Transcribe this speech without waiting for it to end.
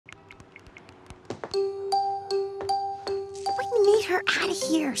get her out of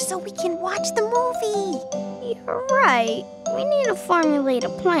here so we can watch the movie. You're right. We need to formulate a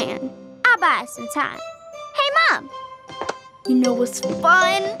plan. I'll buy us some time. Hey, Mom! You know what's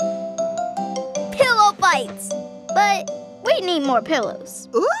fun? Pillow fights! But we need more pillows.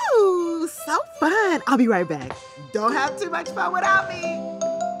 Ooh, so fun. I'll be right back. Don't have too much fun without me.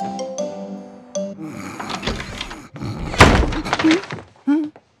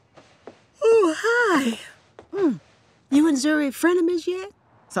 Oh, hi. You and Zuri frenemies yet?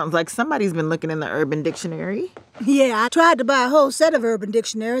 Sounds like somebody's been looking in the Urban Dictionary. Yeah, I tried to buy a whole set of Urban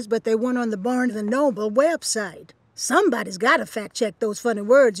Dictionaries, but they weren't on the Barnes & Noble website. Somebody's got to fact-check those funny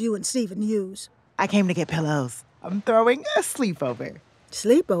words you and Stephen use. I came to get pillows. I'm throwing a sleepover.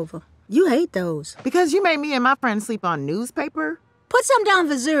 Sleepover? You hate those. Because you made me and my friend sleep on newspaper? Put some down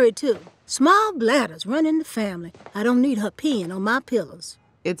for Zuri, too. Small bladders run in the family. I don't need her peeing on my pillows.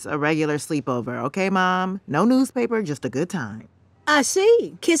 It's a regular sleepover, okay, Mom? No newspaper, just a good time. I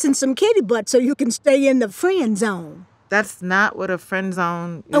see. Kissing some kitty butt so you can stay in the friend zone. That's not what a friend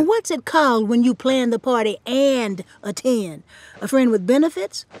zone is. And what's it called when you plan the party and attend? A friend with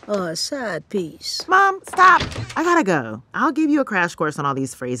benefits or a side piece? Mom, stop. I gotta go. I'll give you a crash course on all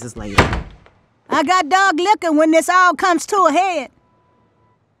these phrases later. I got dog liquor when this all comes to a head.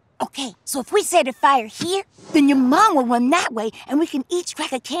 Okay, so if we set a fire here, then your mom will run that way, and we can each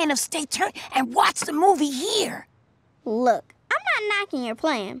crack a can of Stay Turned and watch the movie here. Look, I'm not knocking your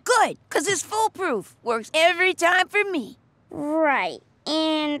plan. Good, because it's foolproof. Works every time for me. Right.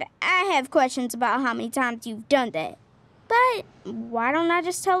 And I have questions about how many times you've done that. But why don't I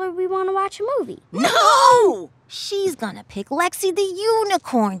just tell her we want to watch a movie? No! She's gonna pick Lexi the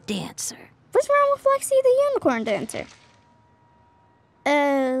Unicorn Dancer. What's wrong with Lexi the Unicorn Dancer?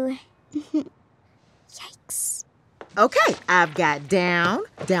 Oh, yikes. Okay, I've got down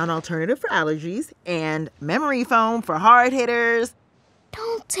alternative for allergies, and memory foam for hard hitters.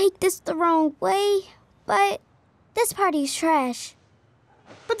 Don't take this the wrong way, but this party's trash.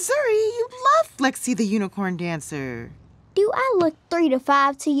 But Zuri, you love Lexi the Unicorn Dancer. Do I look 3 to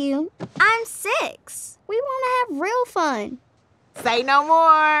 5 to you? I'm 6. We want to have real fun. Say no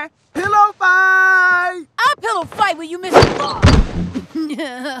more. Pillow fight! I'll pillow fight when you miss the ball.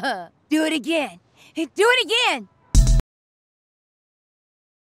 Do it again. Do it again.